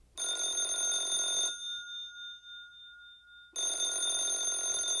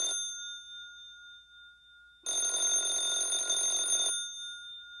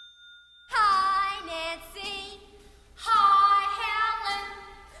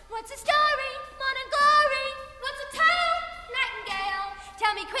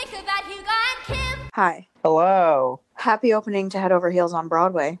Hi. Hello. Happy opening to Head Over Heels on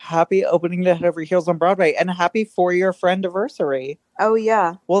Broadway. Happy opening to Head Over Heels on Broadway, and happy 4-year friend-iversary. Oh,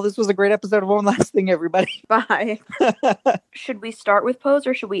 yeah. Well, this was a great episode of One Last Thing, everybody. Bye. Should we start with Pose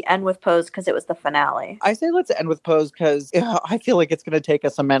or should we end with Pose because it was the finale? I say let's end with Pose because I feel like it's going to take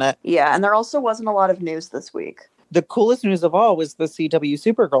us a minute. Yeah, and there also wasn't a lot of news this week. The coolest news of all was the CW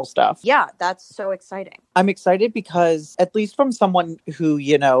Supergirl stuff. Yeah, that's so exciting. I'm excited because, at least from someone who,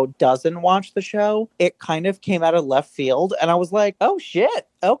 doesn't watch the show, it kind of came out of left field, and I was like, oh shit,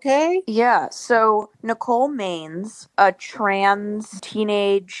 okay. Yeah, so Nicole Maines, a trans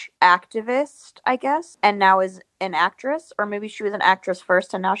teenage activist, I guess, and now is an actress, or maybe she was an actress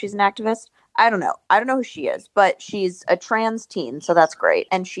first and now she's an activist. I don't know. I don't know who she is, but she's a trans teen, so that's great.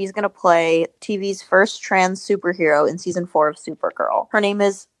 And she's going to play TV's first trans superhero in season 4 of Supergirl. Her name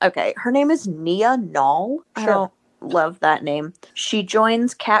is Nia Nall. I don't love that name. She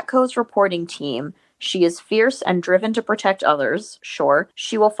joins Catco's reporting team. She is fierce and driven to protect others, sure.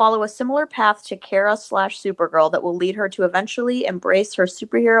 She will follow a similar path to Kara/Supergirl that will lead her to eventually embrace her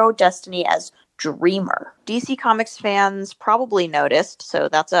superhero destiny as Dreamer. DC Comics fans probably noticed, so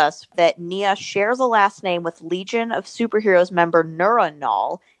that's us, that Nia shares a last name with Legion of Superheroes member Nura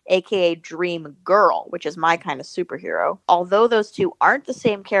Nall, aka Dream Girl, which is my kind of superhero. Although those two aren't the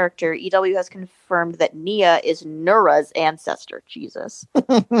same character, EW has confirmed that Nia is Nura's ancestor. Jesus.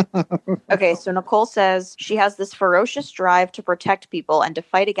 Okay, so Nicole says she has this ferocious drive to protect people and to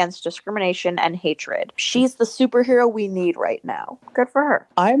fight against discrimination and hatred. She's the superhero we need right now. Good for her.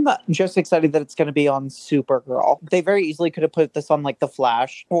 I'm just excited that it's going to be on Supergirl. They very easily could have put this on like The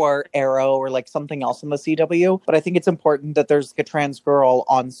Flash or Arrow or like something else in the CW, but I think it's important that there's a trans girl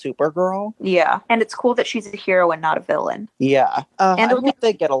on Supergirl. Yeah, and it's cool that she's a hero and not a villain. Yeah, and I hope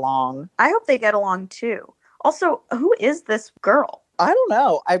they get along. I hope they get along too. Also, who is this girl? I don't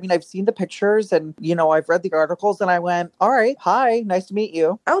know. I mean, I've seen the pictures and, I've read the articles and I went, all right, hi, nice to meet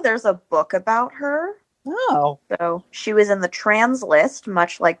you. Oh, there's a book about her? Oh. So she was in the trans list,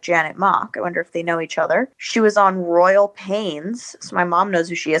 much like Janet Mock. I wonder if they know each other. She was on Royal Pains. So my mom knows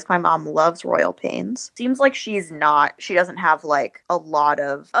who she is. My mom loves Royal Pains. Seems like she doesn't have like a lot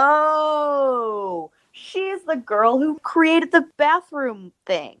of, she's the girl who created the bathroom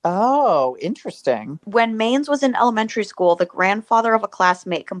thing. Oh, interesting. When Maines was in elementary school, the grandfather of a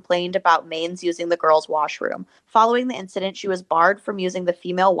classmate complained about Maines using the girls' washroom. Following the incident, she was barred from using the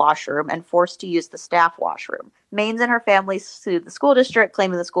female washroom and forced to use the staff washroom. Maines and her family sued the school district,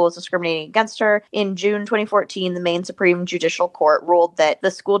 claiming the school was discriminating against her. In June 2014, the Maine Supreme Judicial Court ruled that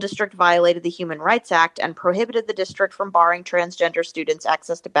the school district violated the Human Rights Act and prohibited the district from barring transgender students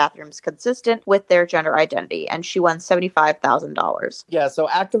access to bathrooms consistent with their gender identity, and she won $75,000. Yeah, so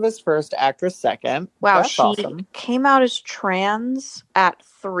activist first, actress second. Wow, That's she awesome. came out as trans at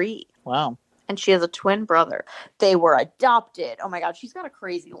 3. Wow. And she has a twin brother. They were adopted. Oh my God, she's got a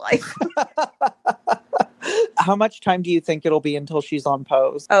crazy life. How much time do you think it'll be until she's on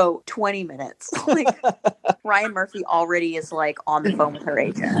Pose? 20 minutes. Ryan Murphy already is on the phone with her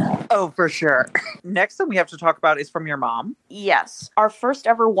agent. Oh, for sure. Next thing we have to talk about is from your mom. Yes. Our first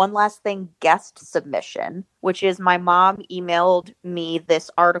ever One Last Thing guest submission, which is my mom emailed me this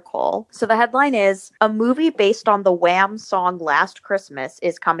article. So the headline is, a movie based on the Wham song Last Christmas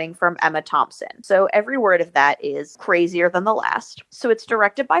is coming from Emma Thompson. So every word of that is crazier than the last. So it's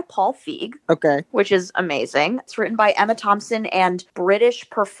directed by Paul Feig. Okay. Which is amazing. It's written by Emma Thompson and British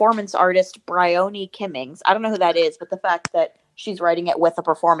performance artist Bryony Kimmings. I don't know who that is, but the fact that she's writing it with a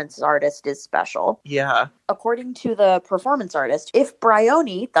performance artist is special. Yeah. According to the performance artist, if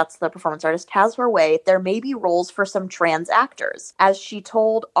Bryony, that's the performance artist, has her way, there may be roles for some trans actors. As she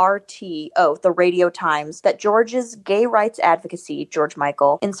told the Radio Times, that George's gay rights advocacy, George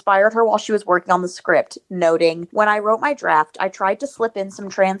Michael, inspired her while she was working on the script, noting, when I wrote my draft, I tried to slip in some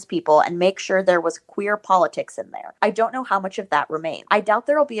trans people and make sure there was queer politics in there. I don't know how much of that remains. I doubt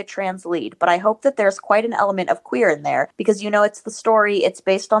there'll be a trans lead, but I hope that there's quite an element of queer in there, because it's the story, it's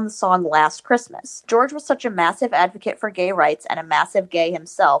based on the song Last Christmas. George was such a massive advocate for gay rights and a massive gay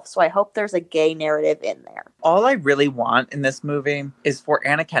himself, so I hope there's a gay narrative in there. All I really want in this movie is for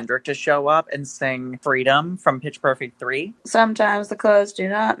Anna Kendrick to show up and sing Freedom from Pitch Perfect 3. Sometimes the clothes do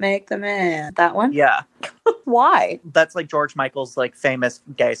not make the man. That one? Yeah. Why? That's like George Michael's like famous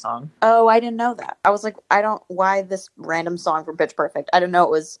gay song. Oh, I didn't know that. I was like, why this random song from Pitch Perfect? I didn't know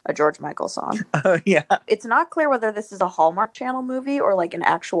it was a George Michael song. Oh, yeah. It's not clear whether this is a Hallmark Channel movie or like an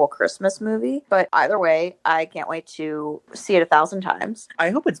actual Christmas movie, but either way, I can't wait to see it 1,000 times.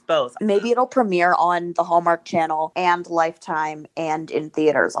 I hope it's both. Maybe it'll premiere on the Hallmark Channel and Lifetime and in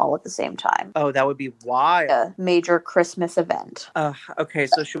theaters all at the same time. Oh, that would be wild. A major Christmas event. Okay,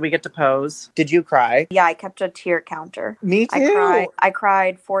 so should we get to pose? Did you cry? Yeah, I kept a tear counter. Me too. I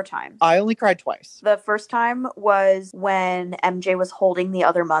cried 4 times. I only cried twice. The first time was when MJ was holding the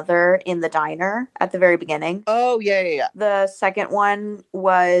other mother in the diner at the very beginning. Oh, yeah. The second one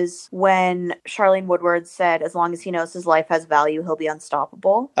was when Charlene Woodward said, as long as he knows his life has value, he'll be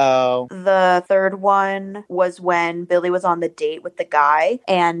unstoppable. Oh. The third one was when Billy was on the date with the guy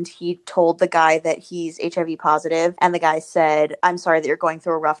and he told the guy that he's HIV positive, and the guy said, I'm sorry that you're going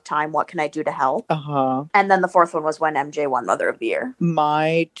through a rough time. What can I do to help? Uh-huh. And then the fourth one was when MJ won Mother of the Year.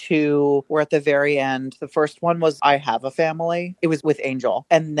 My two were at the very end. The first one was I Have a Family. It was with Angel.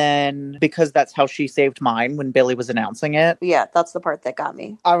 And then because that's how she saved mine when Billy was announcing it. Yeah, that's the part that got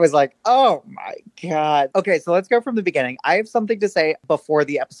me. I was like, oh my God. Okay, so let's go from the beginning. I have something to say before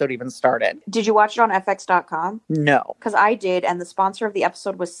the episode even started. Did you watch it on FX.com? No. Because I did, and the sponsor of the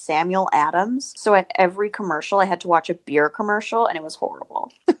episode was Samuel Adams. So at every commercial, I had to watch a beer commercial, and it was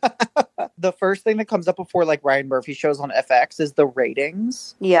horrible. The first thing that comes up before like Ryan Murphy shows on FX is the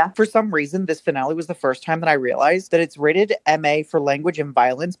ratings. Yeah. For some reason, this finale was the first time that I realized that it's rated MA for language and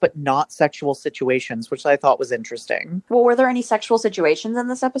violence, but not sexual situations, which I thought was interesting. Well, were there any sexual situations in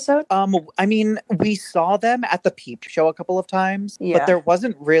this episode? I mean, we saw them at the Peep Show a couple of times, but there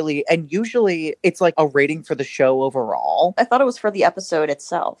wasn't really, and usually it's like a rating for the show overall. I thought it was for the episode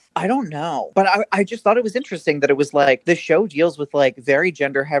itself. I don't know, but I just thought it was interesting that it was like the show deals with like very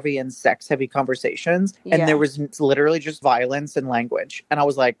gender heavy and sex heavy conversations, and there was literally just violence and language, and I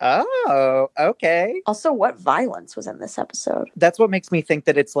was like, oh, okay. Also, what violence was in this episode? That's what makes me think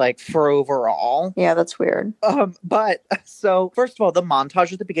that it's like for overall. Yeah, that's weird. But so first of all, the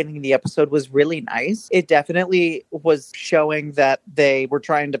montage at the beginning of the episode was really nice. It definitely was showing that they were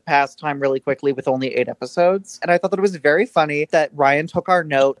trying to pass time really quickly with only 8 episodes, and I thought that it was very funny that Ryan took our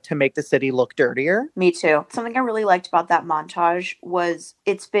note to make the city look dirtier. Me too. Something I really liked about that montage was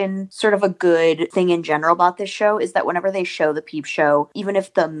it's been sort of a good thing in general about this show is that whenever they show the Peep Show, even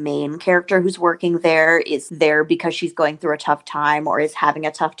if the main character who's working there is there because she's going through a tough time or is having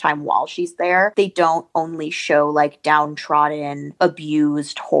a tough time while she's there, they don't only show like downtrodden,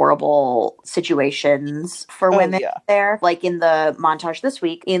 abused, horrible situations for women there. Like in the montage this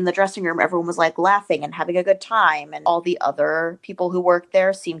week, in the dressing room, everyone was like laughing and having a good time, and all the other people who work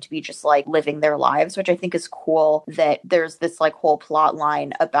there seem to be just like living their lives, which I think is cool that there's this like whole plot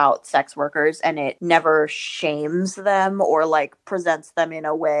line about sex workers and it never shames them or like presents them in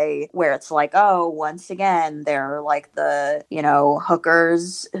a way where it's like, oh, once again, they're like the, you know,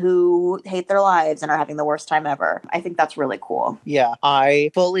 hookers who hate their lives and are having the worst time ever. I think that's really cool. Yeah,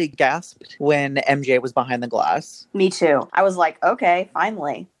 I fully gasped when MJ was behind the glass. Me too. I was like, okay,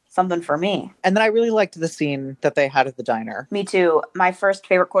 finally. Something for me. And then I really liked the scene that they had at the diner. Me too. My first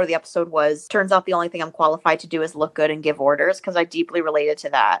favorite quote of the episode was, turns out the only thing I'm qualified to do is look good and give orders, because I deeply related to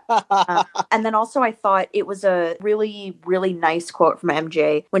that. And then also I thought it was a really, really nice quote from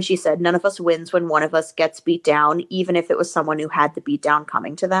MJ when she said, none of us wins when one of us gets beat down, even if it was someone who had the beat down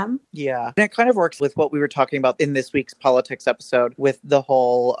coming to them. Yeah. And it kind of works with what we were talking about in this week's politics episode with the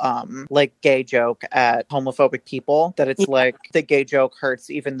whole like gay joke at homophobic people, that it's like the gay joke hurts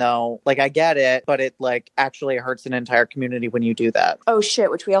even though, like, I get it, but it, like, actually hurts an entire community when you do that. Oh,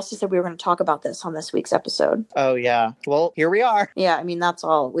 shit, which we also said we were going to talk about this on this week's episode. Oh, yeah. Well, here we are. Yeah, I mean, that's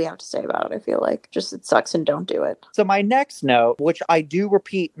all we have to say about it, I feel like. Just it sucks and don't do it. So my next note, which I do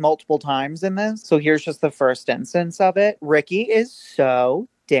repeat multiple times in this, so here's just the first instance of it. Ricky is so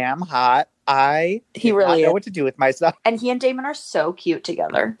damn hot. He really know what to do with myself. And he and Damon are so cute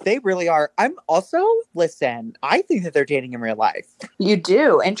together. They really are. I think that they're dating in real life. You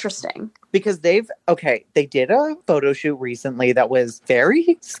do? Interesting. Because they did a photo shoot recently that was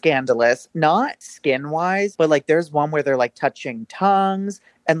very scandalous, not skin-wise, but like there's one where they're like touching tongues.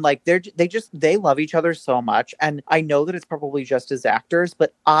 And like they love each other so much. And I know that it's probably just as actors,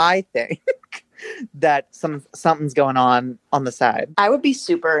 but I think that something's going on on the side. I would be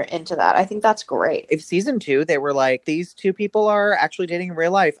super into that. I think that's great. If season 2, they were like, these two people are actually dating in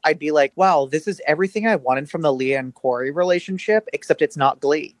real life, I'd be like, wow, this is everything I wanted from the Leah and Corey relationship, except it's not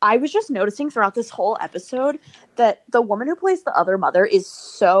Glee. I was just noticing throughout this whole episode that the woman who plays the other mother is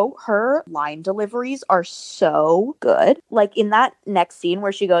so, her line deliveries are so good. Like in that next scene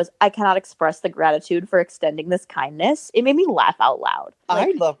where she goes, I cannot express the gratitude for extending this kindness. It made me laugh out loud.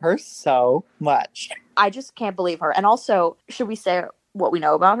 Like, I love her so much. I just can't believe her. And also, should we say what we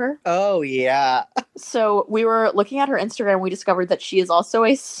know about her? Oh, yeah. So we were looking at her Instagram. We discovered that she is also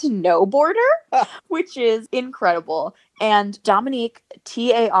a snowboarder, which is incredible. And Dominique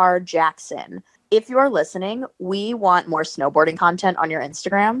Tar Jackson, if you are listening, we want more snowboarding content on your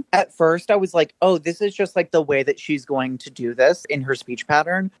Instagram. At first, I was like, oh, this is just like the way that she's going to do this in her speech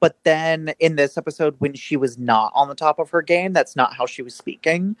pattern. But then in this episode, when she was not on the top of her game, that's not how she was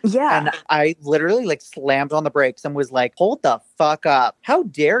speaking. Yeah. And I literally like slammed on the brakes and was like, hold the fuck up. How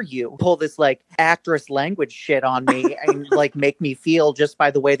dare you pull this like actress language shit on me and like make me feel just by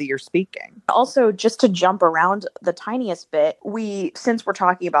the way that you're speaking. Also, just to jump around the tiniest bit, we, since we're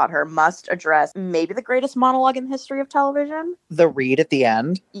talking about her, must address maybe the greatest monologue in the history of television. The read at the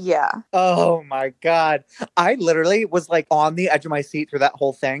end. Yeah. Oh my God. I literally was like on the edge of my seat through that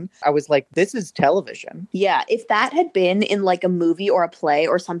whole thing. I was like, this is television. Yeah. If that had been in like a movie or a play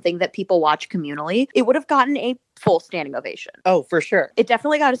or something that people watch communally, it would have gotten a full standing ovation. Oh, for sure. It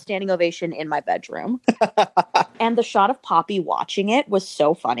definitely got a standing ovation in my bedroom. And the shot of Poppy watching it was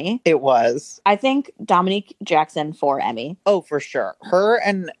so funny. It was. I think Dominique Jackson for Emmy. Oh, for sure. Her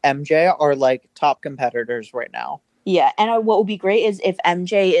and MJ are like top competitors right now. Yeah, and what would be great is if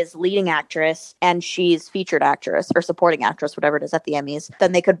MJ is leading actress and she's featured actress or supporting actress, whatever it is at the Emmys,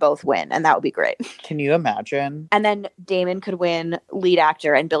 then they could both win, and that would be great. Can you imagine? And then Damon could win lead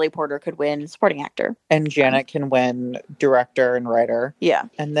actor, and Billy Porter could win supporting actor. And Janet can win director and writer. Yeah.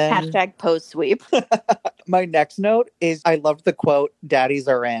 And then Hashtag post sweep. my next note is I loved the quote, "Daddies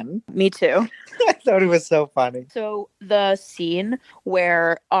are in." Me too. I thought it was so funny. So the scene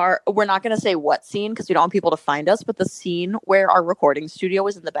where we're not going to say what scene because we don't want people to find us, but the scene where our recording studio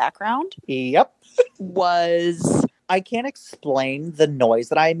was in the background Yep. was... I can't explain the noise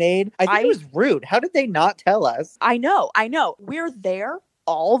that I made. I think it was rude. How did they not tell us? I know. We're there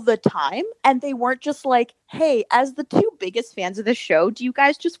all the time, and they weren't just like, hey, as the two biggest fans of the show, do you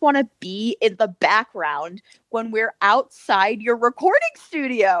guys just want to be in the background when we're outside your recording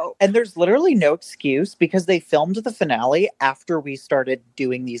studio? And there's literally no excuse because they filmed the finale after we started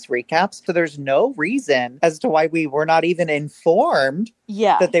doing these recaps. So there's no reason as to why we were not even informed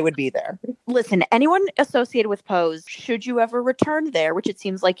that they would be there. Listen, anyone associated with Pose, should you ever return there, which it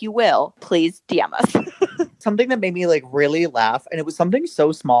seems like you will, please DM us. Something that made me like really laugh, and it was something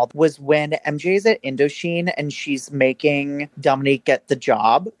so small, was when MJ is at Indochine and she's making Dominique get the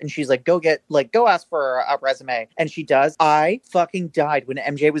job, and she's like, go ask for a resume. And she does. I fucking died when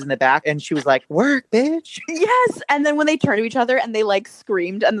MJ was in the back and she was like, work, bitch. Yes. And then when they turned to each other and they like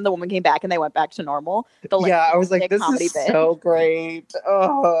screamed, and then the woman came back and they went back to normal. I was like, this is so great.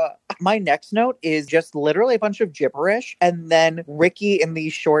 My next note is just literally a bunch of gibberish, and then Ricky in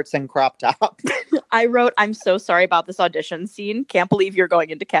these shorts and crop top. I wrote, I'm so sorry about this audition scene. Can't believe you're going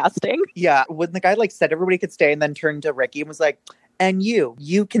into casting. Yeah, when the guy like said everybody could stay and then turned to Ricky and was like, and you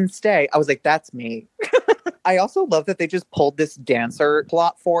can stay. I was like, that's me. I also love that they just pulled this dancer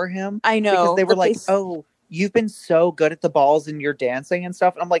plot for him. I know. Because they were like, oh, you've been so good at the balls and your dancing and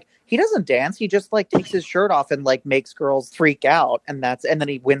stuff. And I'm like, he doesn't dance. He just like takes his shirt off and like makes girls freak out. And then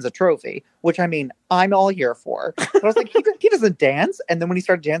he wins a trophy, which I mean, I'm all here for. But I was like, he doesn't dance. And then when he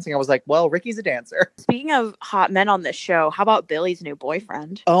started dancing, I was like, well, Ricky's a dancer. Speaking of hot men on this show, how about Billy's new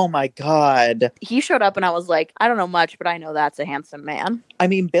boyfriend? Oh my God. He showed up and I was like, I don't know much, but I know that's a handsome man. I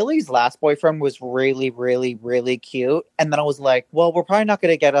mean, Billy's last boyfriend was really, really, really cute. And then I was like, well, we're probably not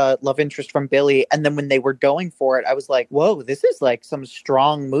going to get a love interest from Billy. And then when they were going for it, I was like, whoa, this is like some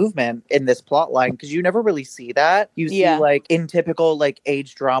strong movement in this plot line, because you never really see that. You see like in typical like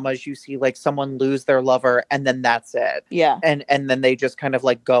age dramas, you see like someone lose their lover and then that's it. Yeah. And then they just kind of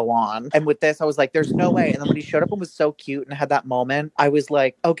like go on. And with this, I was like, there's no way. And then when he showed up and was so cute and had that moment, I was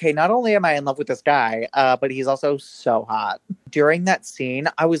like, okay, not only am I in love with this guy, but he's also so hot. During that scene,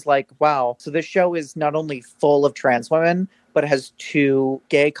 I was like, wow, so this show is not only full of trans women, but it has two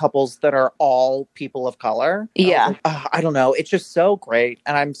gay couples that are all people of color. Yeah. I don't know. It's just so great.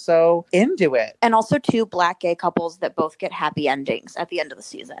 And I'm so into it. And also two Black gay couples that both get happy endings at the end of the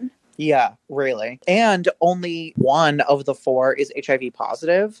season. Yeah, really. And only one of the four is HIV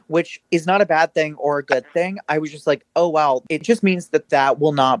positive, which is not a bad thing or a good thing. I was just like, oh, wow. It just means that that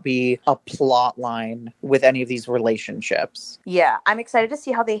will not be a plot line with any of these relationships. Yeah, I'm excited to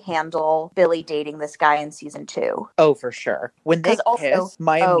see how they handle Billy dating this guy in season 2. Oh, for sure. When they 'Cause also- kiss,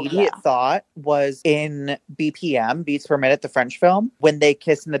 my oh, immediate yeah. thought was in BPM, Beats Per Minute, the French film, when they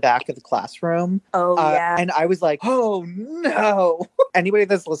kiss in the back of the classroom. Oh, yeah. And I was like, oh, no. Anybody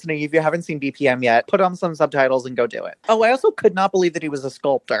that's listening, if you haven't seen BPM yet, put on some subtitles and go do it. Oh, I also could not believe that he was a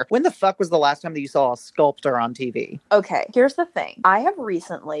sculptor. When the fuck was the last time that you saw a sculptor on TV? Okay, here's the thing. I have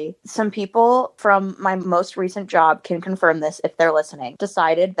recently, some people from my most recent job can confirm this if they're listening,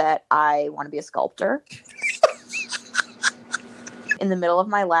 decided that I want to be a sculptor. In the middle of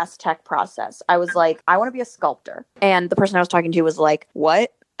my last tech process, I was like, I want to be a sculptor. And the person I was talking to was like,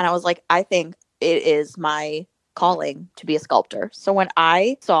 what? And I was like, I think it is my calling to be a sculptor. So when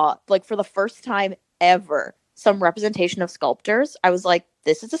I saw, like, for the first time ever, some representation of sculptors, I was like,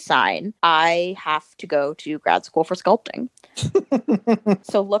 this is a sign. I have to go to grad school for sculpting.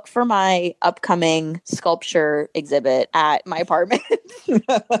 So look for my upcoming sculpture exhibit at my apartment.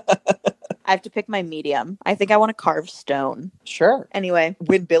 I have to pick my medium. I think I want to carve stone. Sure. Anyway.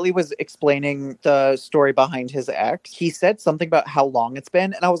 When Billy was explaining the story behind his ex, he said something about how long it's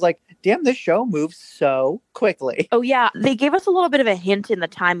been. And I was like, damn, this show moves so quickly. Oh, yeah. They gave us a little bit of a hint in the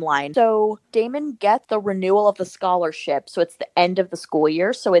timeline. So Damon gets the renewal of the scholarship. So it's the end of the school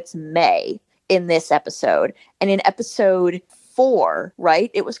year. So it's May in this episode. And in episode 4, right?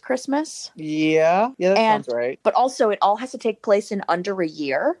 It was Christmas. Yeah, that sounds right. But also, it all has to take place in under a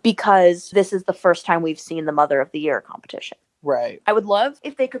year because this is the first time we've seen the Mother of the Year competition. Right. I would love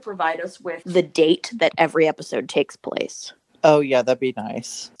if they could provide us with the date that every episode takes place. Oh, yeah, that'd be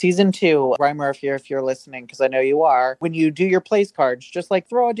nice. Season 2, Ryan Murphy, if you're listening, because I know you are, when you do your place cards, just like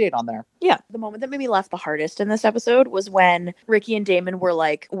throw a date on there. Yeah. The moment that made me laugh the hardest in this episode was when Ricky and Damon were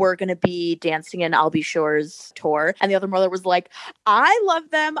like, we're going to be dancing in I'll Be Sure's tour. And the other mother was like, I love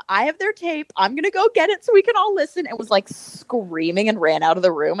them. I have their tape. I'm going to go get it so we can all listen. And was like screaming and ran out of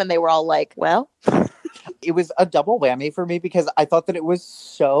the room. And they were all like, well... It was a double whammy for me because I thought that it was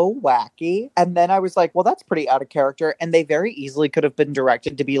so wacky. And then I was like, well, that's pretty out of character. And they very easily could have been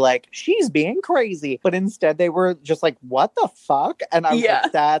directed to be like, she's being crazy. But instead they were just like, what the fuck? And I was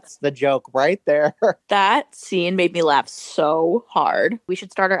like, that's the joke right there. That scene made me laugh so hard. We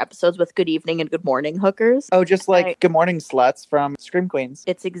should start our episodes with good evening and good morning hookers. Oh, just like good morning sluts from Scream Queens.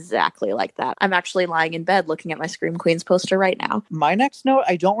 It's exactly like that. I'm actually lying in bed looking at my Scream Queens poster right now. My next note,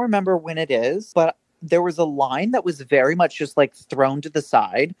 I don't remember when it is, but there was a line that was very much just like thrown to the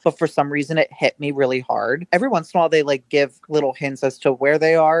side, but for some reason it hit me really hard. Every once in a while they like give little hints as to where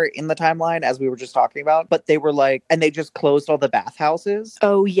they are in the timeline, as we were just talking about, but they were like, and they just closed all the bathhouses.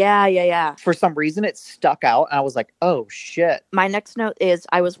 Oh, yeah. For some reason it stuck out and I was like, oh shit. My next note is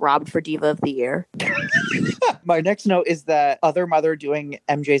I was robbed for Diva of the Year. My next note is that other mother doing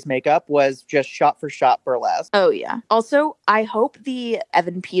MJ's makeup was just shot for shot burlesque. Oh, yeah. Also, I hope the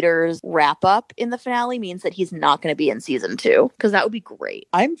Evan Peters wrap up in the finale means that he's not going to be in season 2, because that would be great.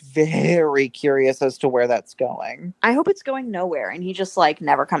 I'm very curious as to where that's going. I hope it's going nowhere and he just like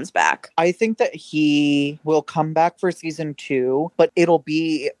never comes back. I think that he will come back for season 2, but it'll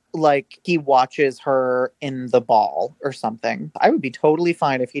be like he watches her in the ball or something. I would be totally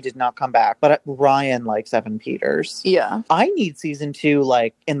fine if he did not come back, but Ryan likes Evan Peters. Yeah. I need season 2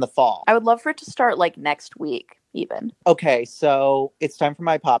 like in the fall. I would love for it to start like next week even. Okay, so it's time for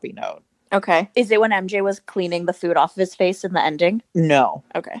my poppy note. Okay. Is it when MJ was cleaning the food off of his face in the ending? No.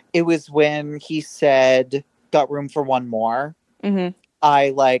 Okay. It was when he said, got room for one more. Mm-hmm.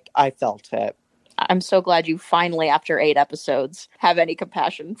 I felt it. I'm so glad you finally, after 8 episodes, have any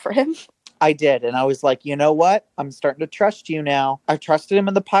compassion for him. I did. And I was like, you know what? I'm starting to trust you now. I trusted him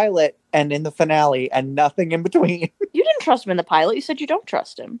in the pilot and in the finale and nothing in between. You didn't trust him in the pilot. You said you don't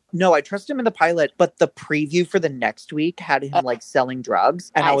trust him. No, I trust him in the pilot, but the preview for the next week had him like selling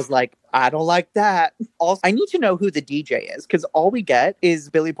drugs. And I was like, I don't like that. Also, I need to know who the DJ is, because all we get is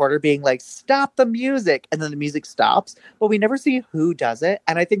Billy Porter being like, stop the music. And then the music stops, but we never see who does it.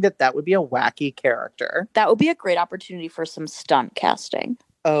 And I think that that would be a wacky character. That would be a great opportunity for some stunt casting.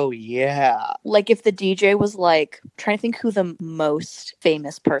 Oh, yeah. Like if the DJ was like, trying to think who the most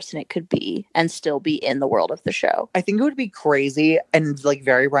famous person it could be and still be in the world of the show. I think it would be crazy and like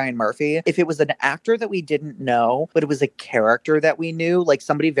very Ryan Murphy if it was an actor that we didn't know, but it was a character that we knew, like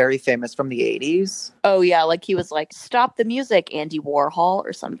somebody very famous from the 80s. Oh, yeah. Like he was like, stop the music, Andy Warhol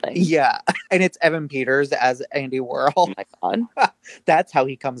or something. Yeah. And it's Evan Peters as Andy Warhol. Oh, my God. That's how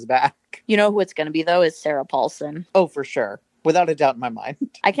he comes back. You know who it's going to be, though, is Sarah Paulson. Oh, for sure. without a doubt in my mind.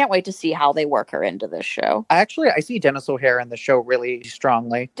 I can't wait to see how they work her into this show. I see Dennis O'Hare in the show really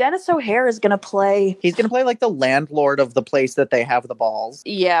strongly. Dennis O'Hare is going to play... He's going to play like the landlord of the place that they have the balls.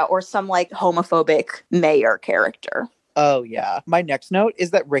 Yeah, or some like homophobic mayor character. Oh, yeah. My next note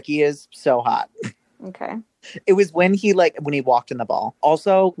is that Ricky is so hot. Okay. It was when he walked in the ball.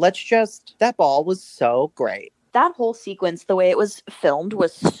 Also, that ball was so great. That whole sequence, the way it was filmed,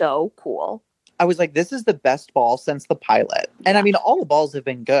 was so cool. I was like, this is the best ball since the pilot. And I mean, all the balls have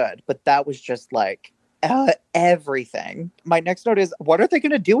been good, but that was just like everything. My next note is, what are they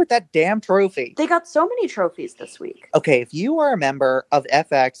going to do with that damn trophy? They got so many trophies this week. Okay, if you are a member of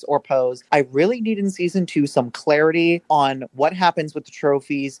FX or Pose, I really need in season 2 some clarity on what happens with the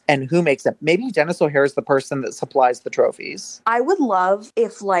trophies and who makes them. Maybe Dennis O'Hare is the person that supplies the trophies. I would love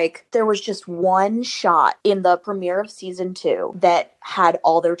if there was just one shot in the premiere of season 2 that had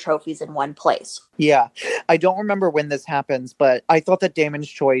all their trophies in one place. Yeah, I don't remember when this happens, but I thought that Damon's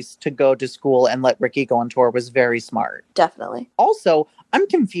choice to go to school and let Ricky go on tour was very smart. Definitely. Also, I'm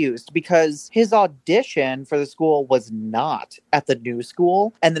confused because his audition for the school was not at the new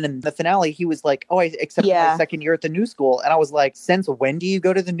school. And then in the finale, he was like, oh, I accepted my second year at the new school. And I was like, since when do you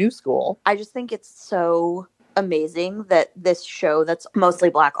go to the new school? I just think it's so amazing that this show that's mostly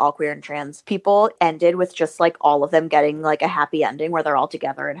Black, all queer and trans people ended with just like all of them getting like a happy ending where they're all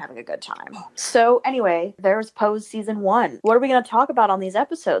together and having a good time. So anyway, there's Pose season 1. What are we going to talk about on these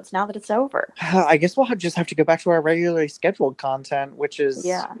episodes now that it's over? I guess we'll just have to go back to our regularly scheduled content, which is,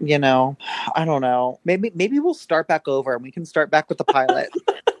 I don't know. Maybe we'll start back over and we can start back with the pilot.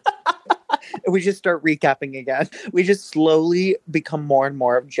 We just start recapping again. We just slowly become more and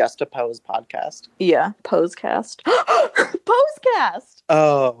more of just a Pose podcast. Yeah, Posecast. Posecast!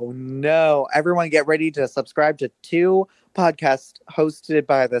 Oh, no. Everyone get ready to subscribe to 2 podcasts hosted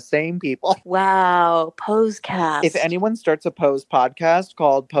by the same people. Wow, Posecast. If anyone starts a Pose podcast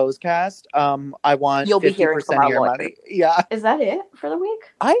called Posecast, I want You'll be hearing from of your lawyer. money. Yeah. Is that it for the week?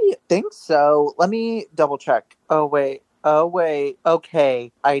 I think so. Let me double check. Oh, wait.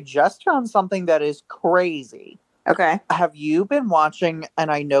 Okay. I just found something that is crazy. Okay. Have you been watching, and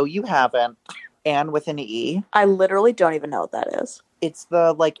I know you haven't, Anne with an E? I literally don't even know what that is. It's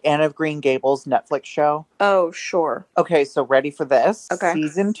the, Anne of Green Gables Netflix show. Oh, sure. Okay, so ready for this? Okay.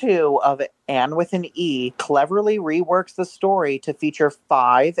 Season 2 of Anne with an E cleverly reworks the story to feature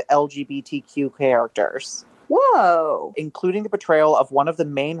 5 LGBTQ characters. Whoa. Including the portrayal of one of the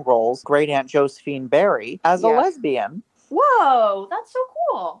main roles, Great Aunt Josephine Barry, as a lesbian. Whoa, that's so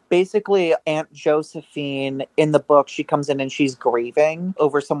cool. Basically, Aunt Josephine, in the book, she comes in and she's grieving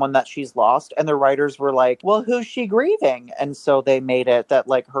over someone that she's lost. And the writers were like, well, who's she grieving? And so they made it that,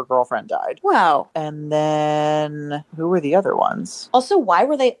 her girlfriend died. Wow. And then, who were the other ones? Also, why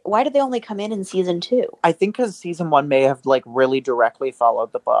did they only come in season 2? I think because season 1 may have, really directly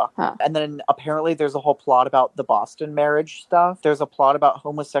followed the book. Huh. And then apparently there's a whole plot about the Boston marriage stuff. There's a plot about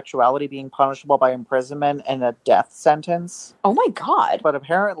homosexuality being punishable by imprisonment and a death sentence. Oh my god. But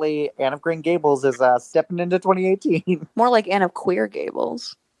apparently Anne of Green Gables is stepping into 2018. More like Anne of Queer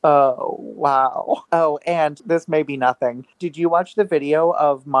Gables. Oh, wow. Oh, and this may be nothing. Did you watch the video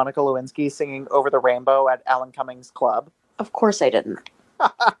of Monica Lewinsky singing Over the Rainbow at Alan Cummings' club? Of course I didn't.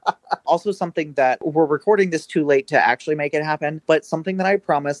 Also something that we're recording this too late to actually make it happen, but something that I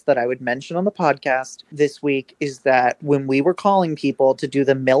promised that I would mention on the podcast this week is that when we were calling people to do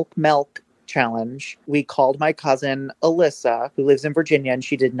the Milk challenge, we called my cousin Alyssa, who lives in Virginia, and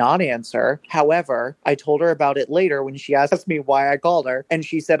she did not answer. However, I told her about it later when she asked me why I called her, and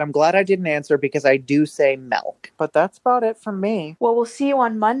she said, I'm glad I didn't answer because I do say milk. But that's about it for me. Well, we'll see you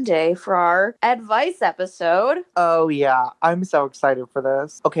on Monday for our advice episode. Oh yeah, I'm so excited for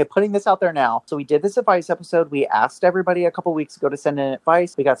this. Okay, putting this out there now. So we did this advice episode. We asked everybody a couple weeks ago to send in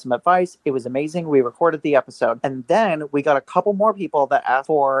advice. We got some advice. It was amazing. We recorded the episode. And then we got a couple more people that asked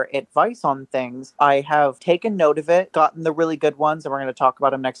for advice on things. I have taken note of it, gotten the really good ones, and we're going to talk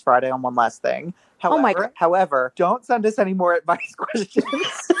about them next Friday on One Last Thing. However, don't send us any more advice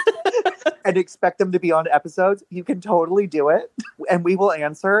questions and expect them to be on episodes. You can totally do it, and we will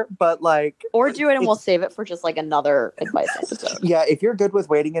answer, but Or do it and we'll save it for just another advice episode. Yeah, if you're good with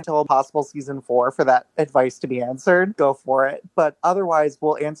waiting until a possible season 4 for that advice to be answered, go for it. But otherwise,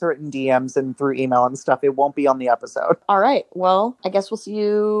 we'll answer it in DMs and through email and stuff. It won't be on the episode. All right. Well, I guess we'll see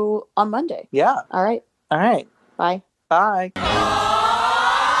you on Monday. Yeah. All right. All right. Bye. Bye.